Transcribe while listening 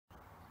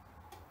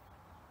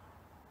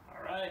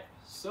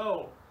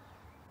So,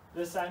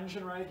 this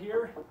engine right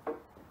here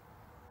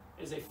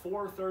is a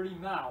 430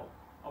 MEL,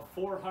 a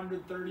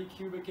 430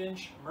 cubic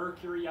inch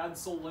Mercury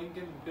Edsel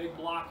Lincoln big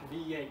block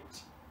V8.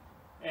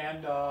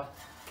 And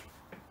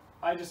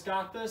I just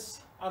got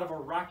this out of a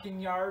wrecking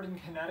yard in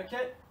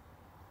Connecticut.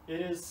 It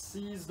is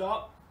seized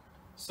up,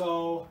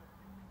 so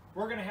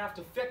we're gonna have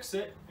to fix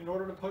it in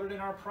order to put it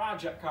in our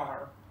project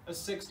car, a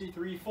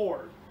 63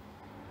 Ford.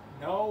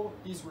 No,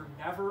 these were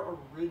never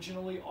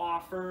originally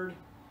offered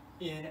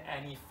in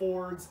any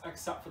Fords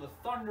except for the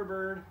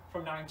Thunderbird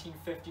from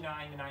 1959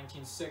 to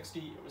 1960.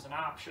 It was an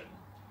option.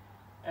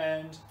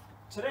 And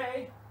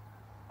today,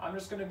 I'm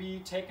just gonna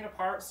be taking it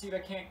apart, see if I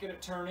can't get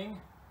it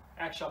turning.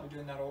 Actually, I'll be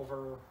doing that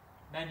over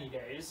many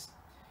days.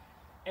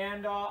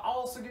 And I'll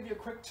also give you a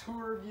quick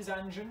tour of these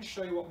engines,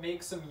 show you what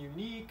makes them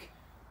unique,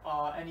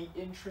 any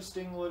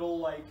interesting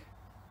little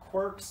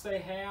quirks they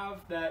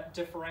have that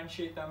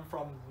differentiate them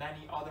from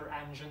many other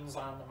engines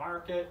on the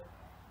market,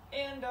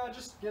 and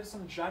just give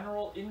some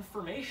general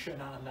information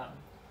on them.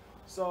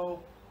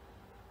 So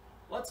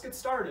let's get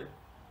started.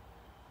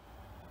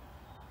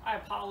 I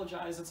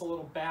apologize, it's a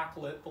little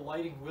backlit. The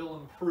lighting will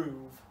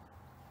improve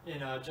in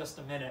just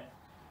a minute.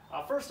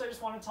 First, I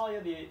just want to tell you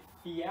the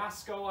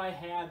fiasco I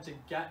had to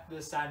get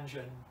this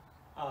engine.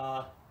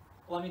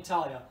 Let me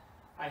tell you,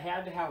 I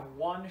had to have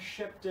one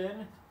shipped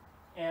in,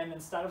 and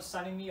instead of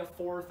sending me a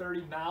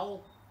 430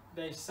 MEL,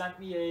 they sent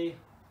me a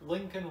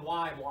Lincoln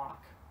Y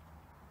block.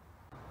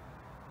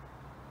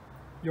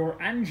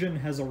 Your engine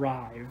has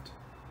arrived.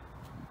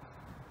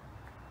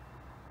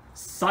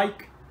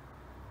 Psych!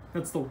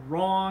 That's the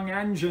wrong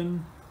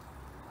engine.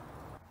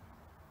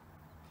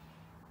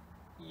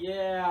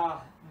 Yeah,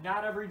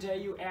 not every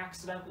day you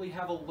accidentally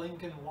have a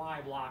Lincoln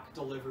Y block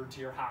delivered to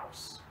your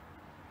house.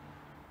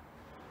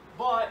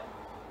 But,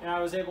 I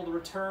was able to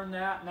return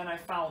that, and then I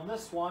found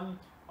this one.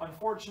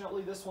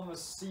 Unfortunately, this one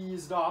was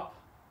seized up,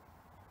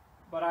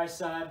 but I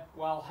said,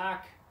 well,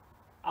 heck,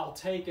 I'll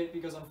take it,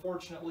 because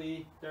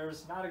unfortunately,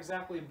 there's not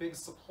exactly a big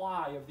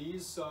supply of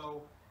these,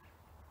 so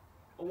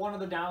one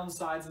of the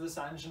downsides of this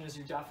engine is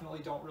you definitely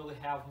don't really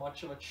have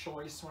much of a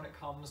choice when it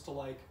comes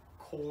to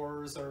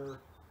cores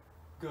or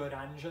good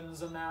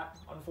engines and that,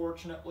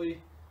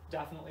 unfortunately.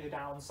 Definitely a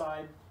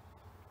downside.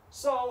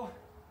 So,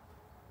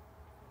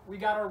 we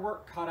got our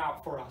work cut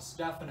out for us,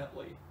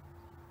 definitely.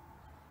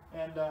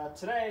 And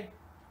today,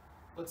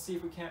 let's see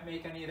if we can't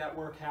make any of that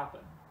work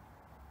happen.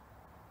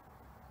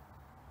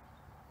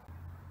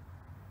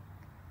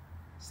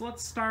 So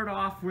let's start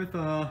off with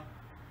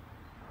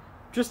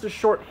just a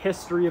short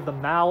history of the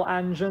MEL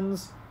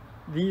engines.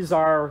 These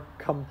are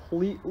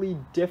completely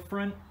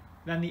different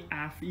than the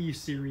FE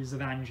series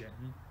of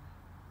engine.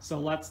 So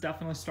let's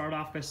definitely start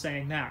off by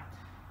saying that.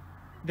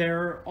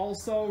 They're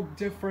also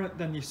different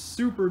than the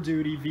Super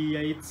Duty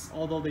V8s,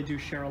 although they do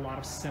share a lot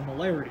of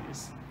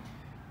similarities.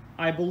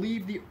 I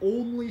believe the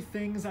only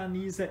things on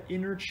these that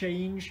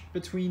interchange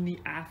between the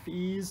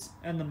FEs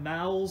and the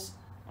MELs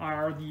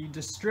are the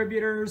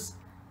distributors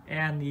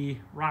and the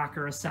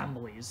rocker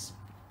assemblies.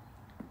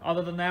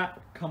 Other than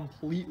that,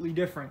 completely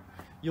different.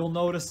 You'll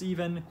notice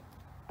even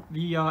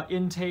the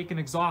intake and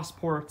exhaust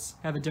ports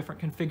have a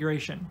different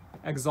configuration.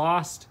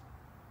 Exhaust,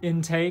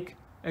 intake,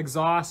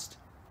 exhaust,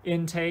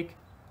 intake,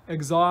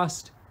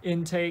 exhaust,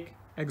 intake,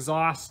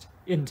 exhaust,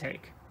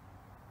 intake.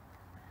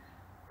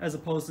 As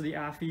opposed to the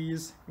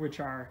FEs, which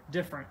are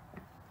different.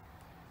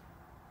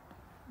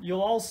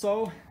 You'll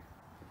also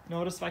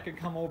notice, if I could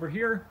come over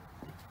here,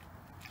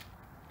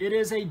 it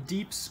is a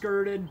deep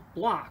skirted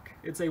block.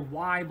 It's a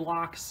Y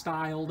block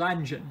styled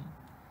engine,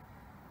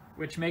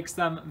 which makes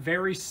them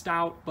very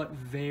stout but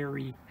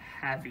very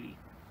heavy.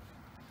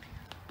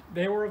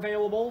 They were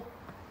available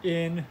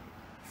in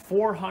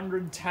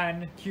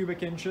 410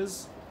 cubic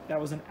inches. That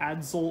was an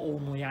Edsel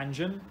only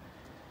engine.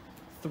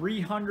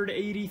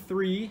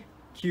 383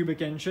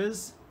 cubic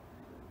inches,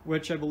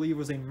 which I believe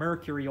was a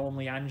Mercury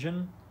only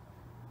engine.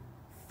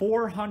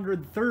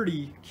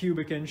 430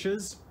 cubic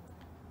inches,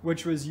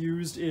 which was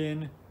used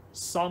in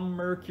some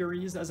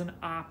Mercurys as an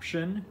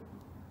option.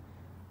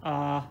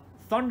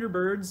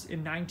 Thunderbirds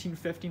in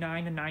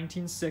 1959 and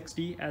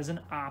 1960 as an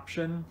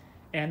option,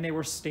 and they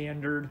were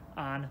standard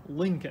on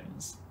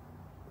Lincolns.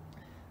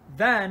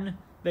 Then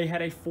they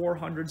had a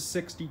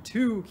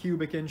 462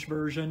 cubic inch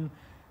version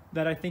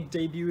that I think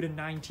debuted in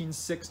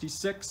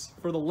 1966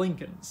 for the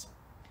Lincolns.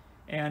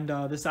 And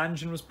this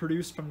engine was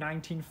produced from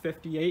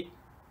 1958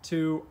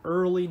 to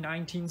early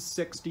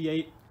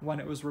 1968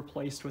 when it was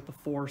replaced with the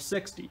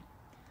 460.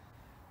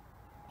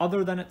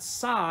 Other than its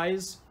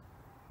size,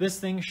 this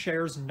thing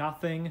shares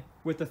nothing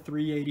with the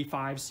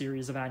 385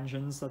 series of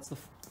engines. That's the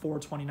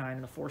 429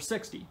 and the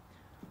 460.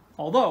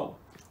 Although,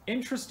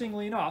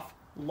 interestingly enough,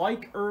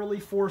 like early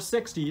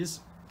 460s,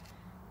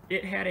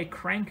 it had a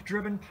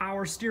crank-driven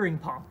power steering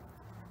pump.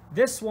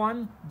 This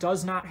one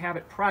does not have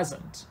it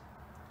present.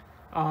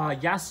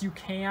 Yes, you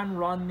can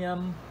run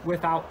them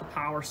without the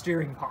power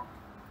steering pump.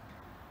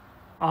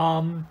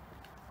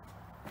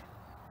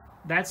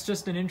 That's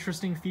just an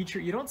interesting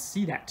feature. You don't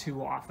see that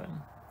too often.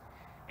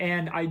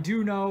 And I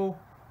do know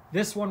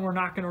This one we're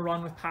not going to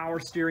run with power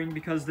steering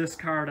because this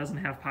car doesn't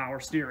have power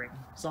steering.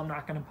 So I'm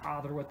not going to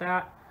bother with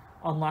that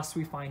unless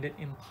we find it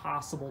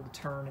impossible to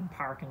turn in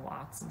parking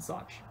lots and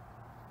such.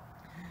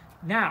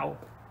 Now,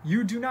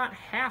 you do not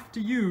have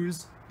to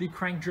use the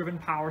crank-driven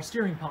power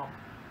steering pump.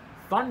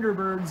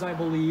 Thunderbirds, I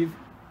believe,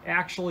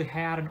 actually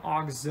had an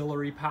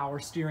auxiliary power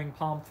steering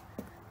pump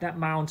that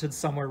mounted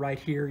somewhere right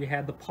here. You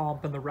had the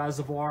pump and the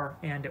reservoir,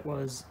 and it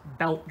was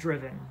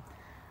belt-driven.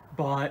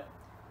 But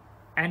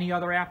any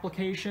other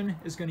application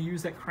is going to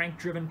use that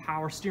crank-driven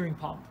power steering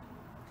pump.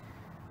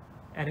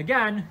 And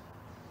again,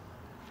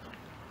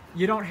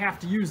 you don't have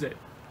to use it.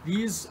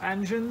 These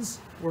engines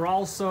were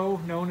also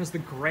known as the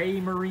Gray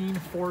Marine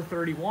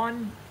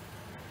 431,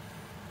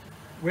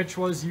 which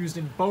was used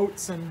in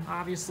boats, and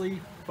obviously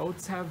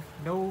boats have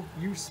no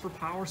use for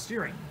power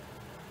steering.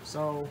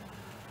 So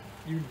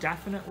you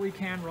definitely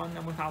can run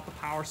them without the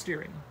power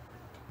steering.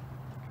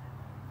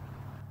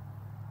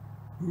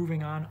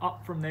 Moving on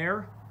up from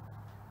there,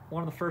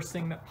 one of the first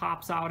things that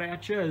pops out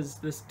at you is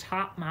this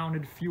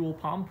top-mounted fuel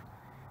pump,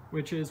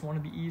 which is one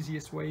of the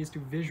easiest ways to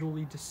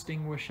visually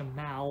distinguish a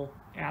MEL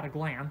at a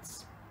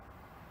glance.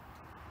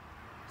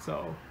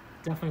 So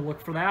definitely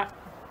look for that.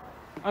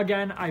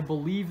 Again, I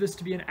believe this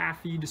to be an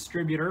FE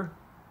distributor.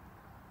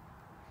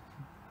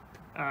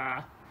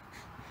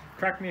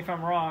 Correct me if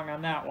I'm wrong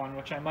on that one,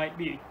 which I might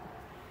be.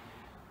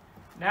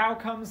 Now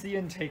comes the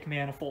intake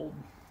manifold.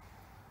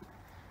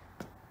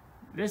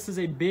 This is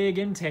a big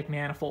intake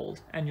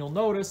manifold, and you'll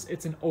notice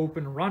it's an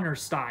open runner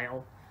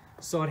style,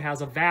 so it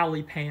has a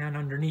valley pan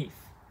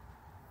underneath.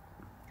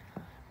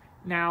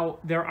 Now,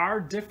 there are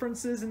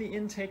differences in the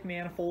intake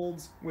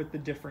manifolds with the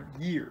different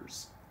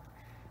years.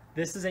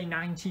 This is a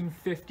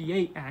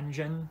 1958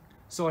 engine,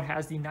 so it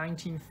has the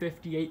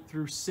 1958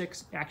 through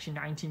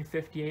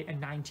 1958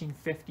 and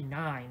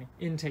 1959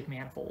 intake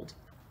manifold.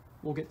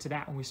 We'll get to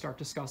that when we start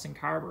discussing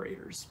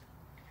carburetors.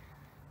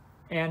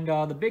 And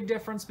the big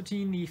difference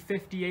between the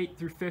 58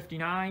 through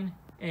 59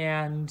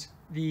 and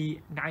the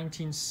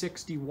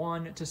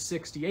 1961 to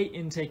 68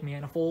 intake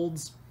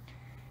manifolds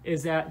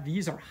is that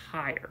these are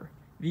higher.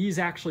 These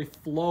actually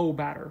flow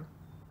better,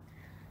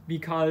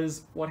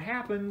 because what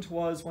happened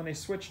was when they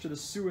switched to the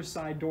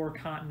suicide door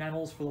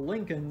Continentals for the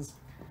Lincolns,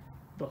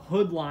 the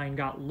hood line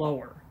got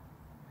lower.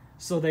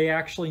 So they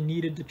actually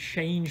needed to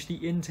change the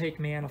intake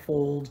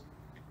manifold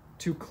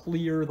to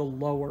clear the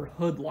lower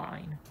hood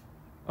line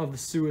of the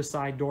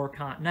suicide door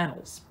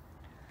Continentals.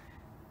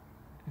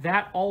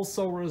 That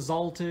also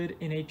resulted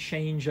in a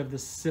change of the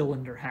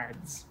cylinder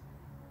heads.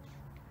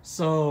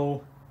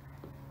 So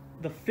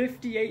the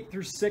 58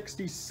 through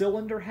 60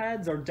 cylinder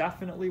heads are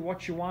definitely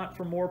what you want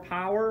for more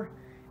power,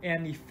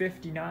 and the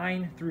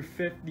 59 through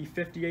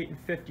 58 and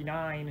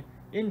 59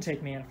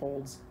 intake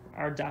manifolds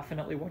are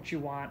definitely what you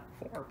want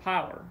for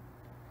power.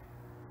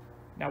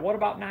 Now, what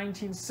about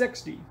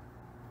 1960?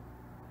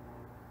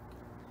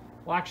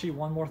 Well, actually,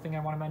 one more thing I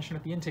want to mention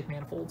with the intake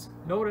manifolds.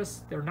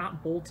 Notice they're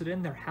not bolted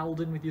in, they're held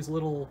in with these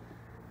little,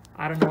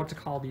 I don't know what to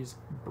call these,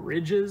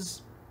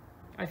 bridges,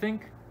 I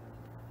think.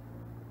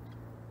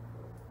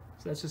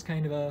 So that's just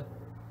kind of a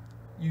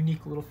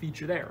unique little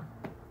feature there.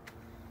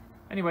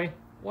 Anyway,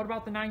 what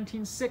about the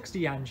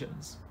 1960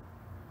 engines?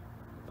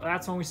 Well,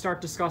 that's when we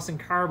start discussing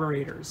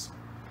carburetors.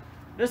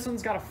 This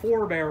one's got a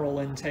 4-barrel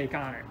intake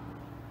on it.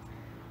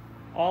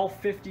 All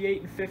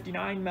 58 and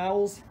 59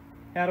 MELs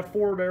had a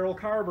 4-barrel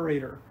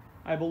carburetor.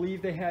 I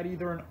believe they had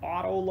either an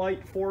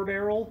Autolite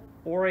 4-barrel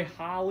or a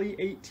Holley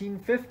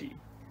 1850.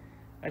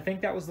 I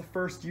think that was the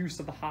first use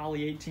of the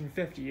Holley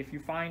 1850. If you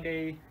find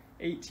a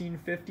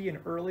 1850, an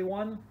early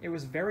one, it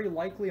was very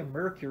likely a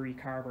Mercury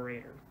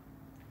carburetor.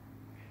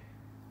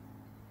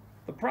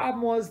 The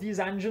problem was these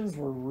engines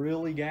were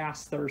really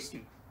gas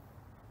thirsty.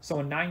 So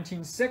in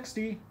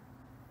 1960,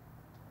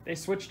 they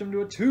switched them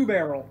to a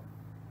 2-barrel.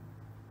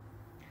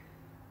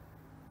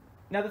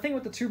 Now the thing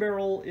with the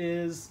 2-barrel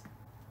is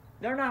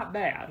they're not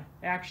bad.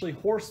 Actually,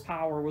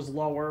 horsepower was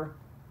lower,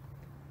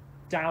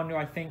 down to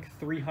I think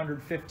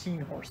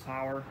 315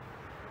 horsepower,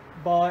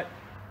 but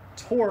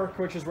torque,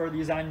 which is where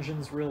these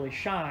engines really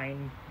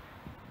shine,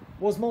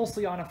 was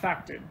mostly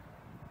unaffected.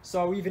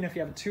 So even if you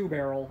have a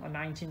 2-barrel, a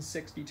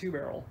 1960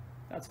 2-barrel,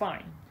 that's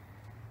fine.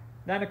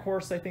 Then of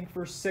course I think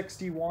for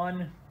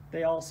 61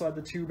 they also had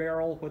the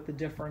 2-barrel with the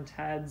different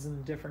heads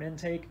and different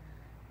intake,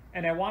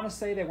 and I want to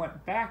say they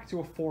went back to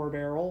a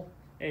 4-barrel,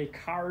 a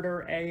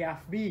Carter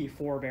AFB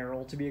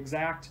 4-barrel to be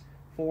exact,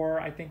 for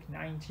I think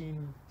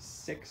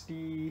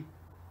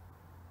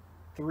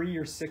 1963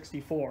 or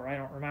 64, I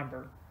don't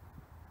remember.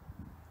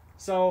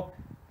 So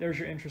there's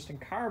your interesting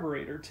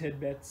carburetor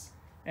tidbits,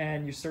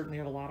 and you certainly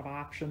have a lot of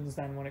options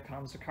then when it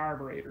comes to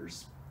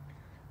carburetors.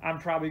 I'm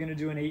probably going to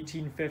do an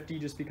 1850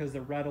 just because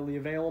they're readily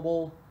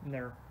available and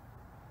they're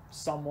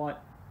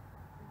somewhat,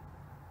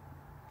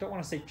 don't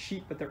want to say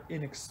cheap, but they're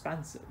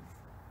inexpensive.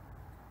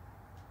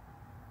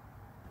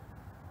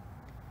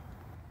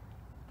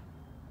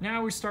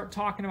 Now we start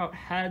talking about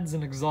heads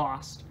and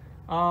exhaust.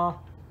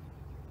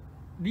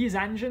 These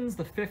engines,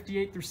 the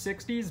 58 through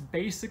 60s,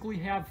 basically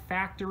have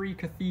factory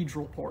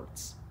cathedral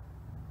ports.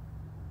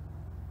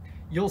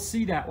 you'll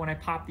see that when I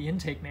pop the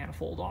intake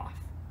manifold off.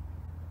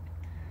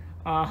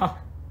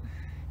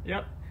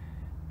 Yep.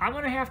 I'm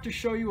going to have to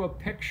show you a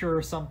picture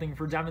or something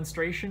for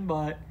demonstration,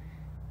 but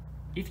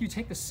if you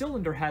take the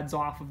cylinder heads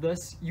off of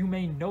this, you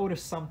may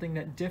notice something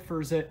that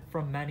differs it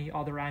from many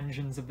other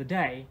engines of the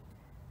day.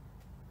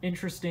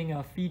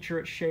 Interesting feature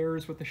it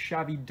shares with the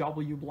Chevy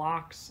W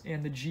blocks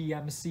and the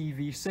GMC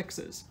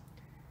V6s.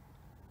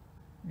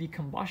 The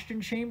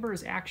combustion chamber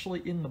is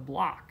actually in the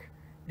block.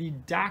 The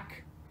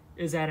deck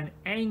is at an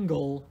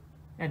angle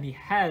and the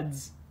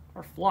heads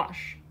are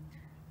flush.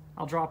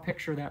 I'll draw a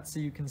picture of that so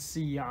you can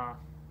see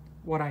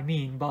what I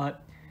mean,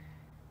 but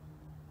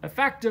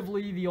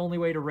effectively the only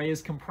way to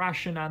raise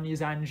compression on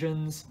these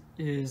engines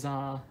is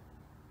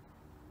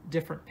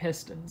different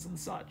pistons and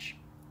such.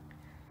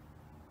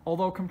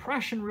 Although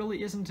compression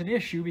really isn't an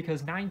issue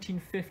because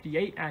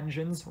 1958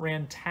 engines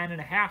ran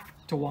 10.5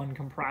 to 1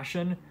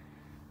 compression.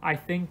 I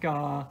think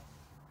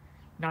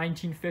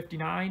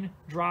 1959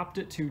 dropped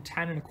it to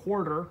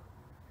 10.25,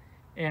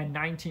 and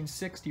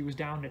 1960 was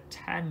down to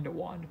 10 to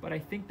 1, but I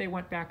think they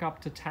went back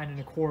up to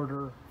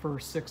 10.25 for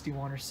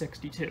 61 or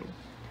 62.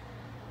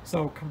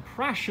 So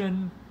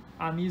compression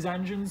on these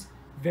engines,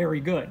 very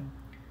good.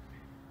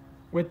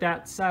 With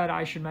that said,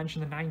 I should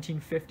mention the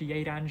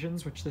 1958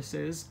 engines, which this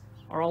is,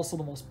 are also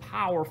the most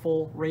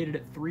powerful, rated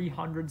at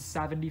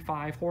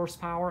 375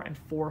 horsepower and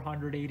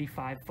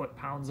 485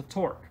 foot-pounds of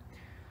torque.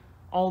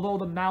 Although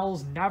the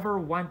MELs never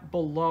went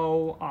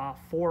below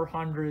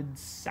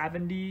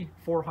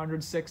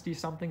 460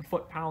 something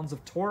foot-pounds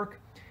of torque,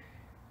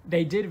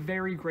 they did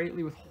vary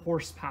greatly with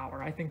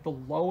horsepower. I think the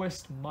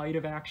lowest might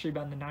have actually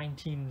been the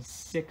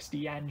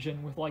 1960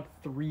 engine with like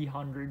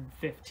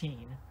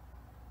 315.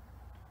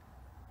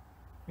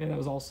 Yeah, that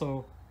was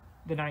also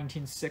the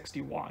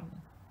 1961.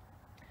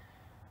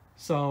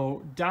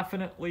 So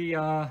definitely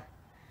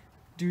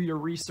do your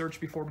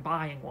research before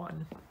buying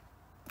one.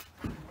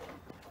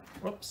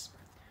 Whoops.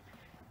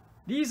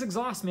 These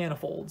exhaust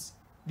manifolds,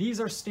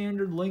 these are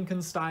standard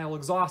Lincoln style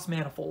exhaust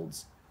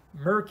manifolds.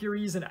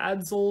 Mercurys and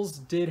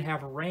Edsels did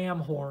have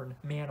ram horn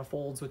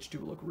manifolds, which do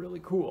look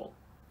really cool.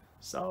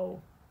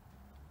 So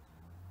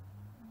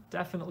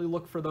definitely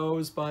look for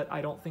those, but I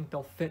don't think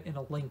they'll fit in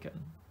a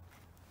Lincoln.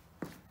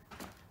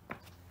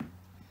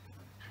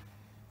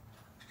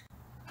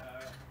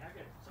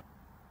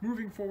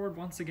 Moving forward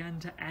once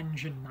again to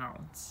engine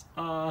mounts.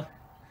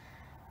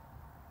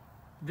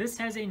 This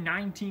has a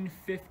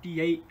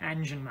 1958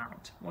 engine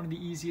mount, one of the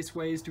easiest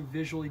ways to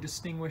visually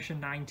distinguish a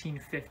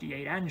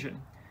 1958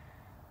 engine.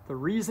 The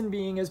reason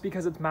being is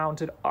because it's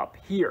mounted up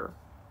here.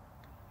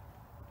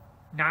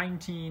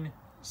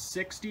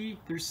 1960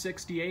 through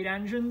 68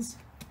 engines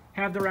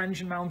have their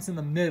engine mounts in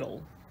the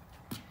middle.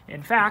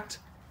 In fact,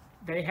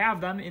 they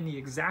have them in the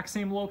exact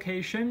same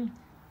location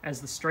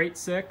as the straight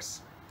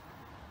six,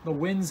 the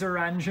Windsor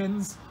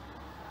engines,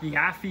 the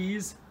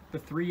Affies, the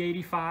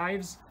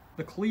 385s,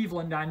 the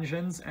Cleveland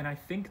engines, and I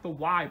think the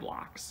Y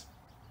blocks.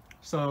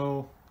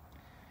 So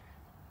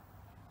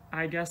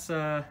I guess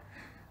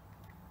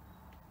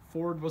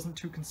Ford wasn't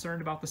too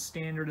concerned about the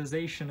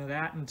standardization of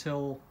that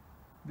until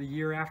the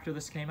year after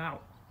this came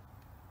out.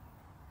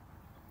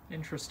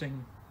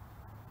 Interesting.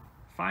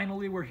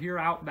 Finally, we're here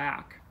out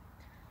back.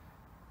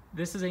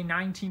 This is a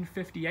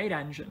 1958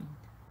 engine,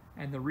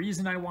 and the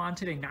reason I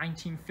wanted a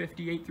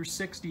 1958 through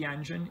 60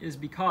 engine is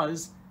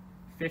because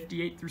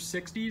 58 through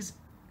 60s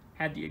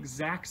had the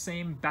exact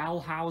same bell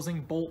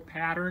housing bolt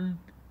pattern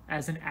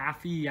as an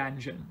FE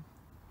engine,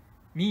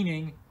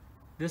 meaning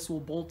this will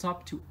bolt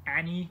up to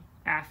any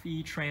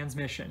FE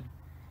transmission,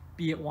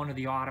 be it one of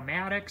the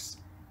automatics,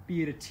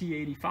 be it a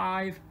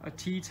T85, a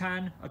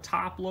T10, a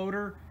top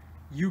loader.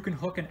 You can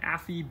hook an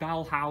FE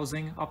bell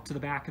housing up to the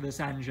back of this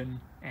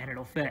engine and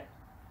it'll fit.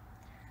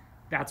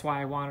 That's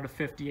why I wanted a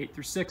 58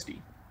 through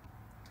 60.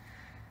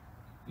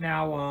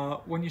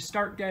 Now, when you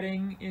start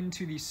getting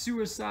into the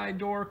suicide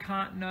door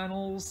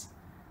Continentals,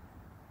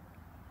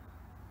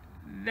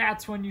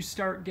 that's when you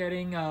start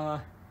getting,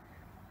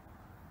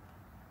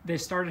 they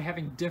started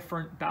having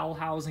different bell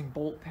housing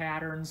bolt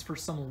patterns for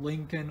some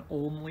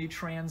Lincoln-only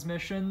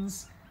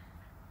transmissions.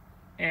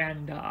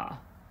 And,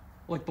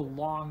 like the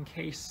long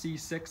case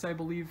C6, I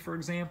believe, for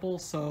example.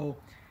 So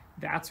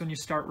that's when you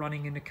start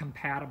running into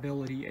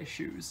compatibility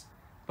issues.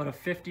 But a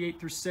 58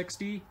 through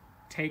 60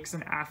 takes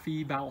an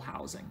FE bell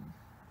housing.